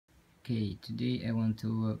Okay, today I want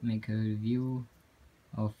to make a review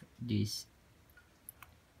of this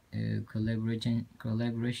collaboration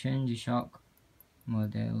Gshock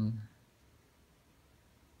model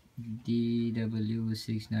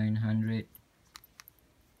Dw6900,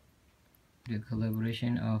 the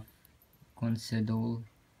collaboration of Consadole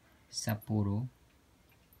Sapporo,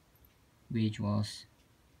 which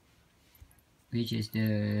is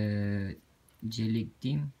the J-League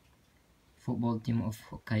team, football team of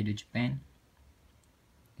Hokkaido, Japan.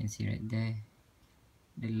 You can see right there,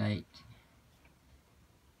 the light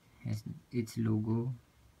has its logo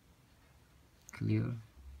clear.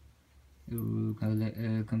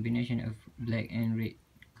 A combination of black and red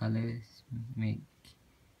colors make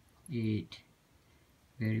it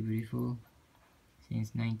very beautiful.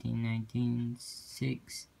 Since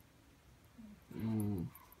 1996. Oh,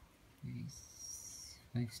 it's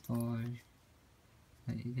 5 stars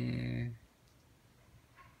right there.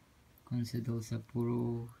 Consadole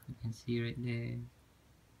Sapporo, you can see right there.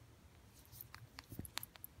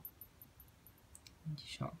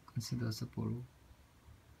 Gshock Consadole Sapporo,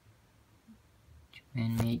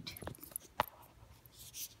 Japan made.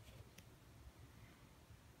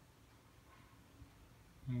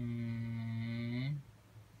 And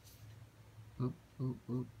oop.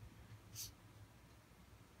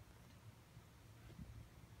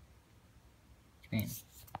 Japan.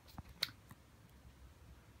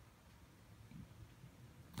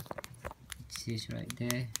 It says right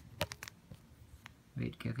there.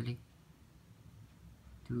 Wait carefully.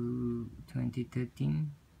 To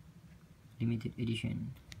 2013 limited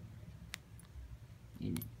edition.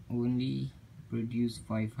 It only produced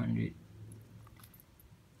 500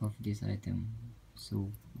 of this item,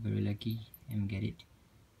 so very lucky and get it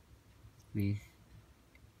with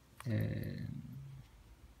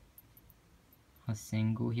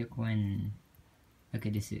Hasengo Hyakuan. Okay,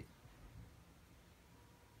 that's it.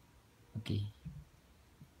 Okay,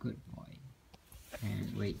 good boy.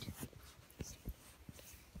 And wait,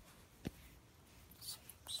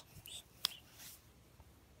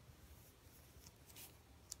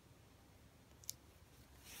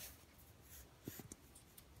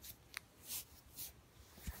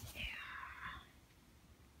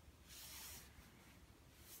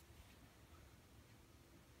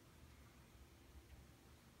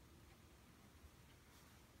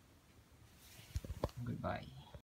 goodbye.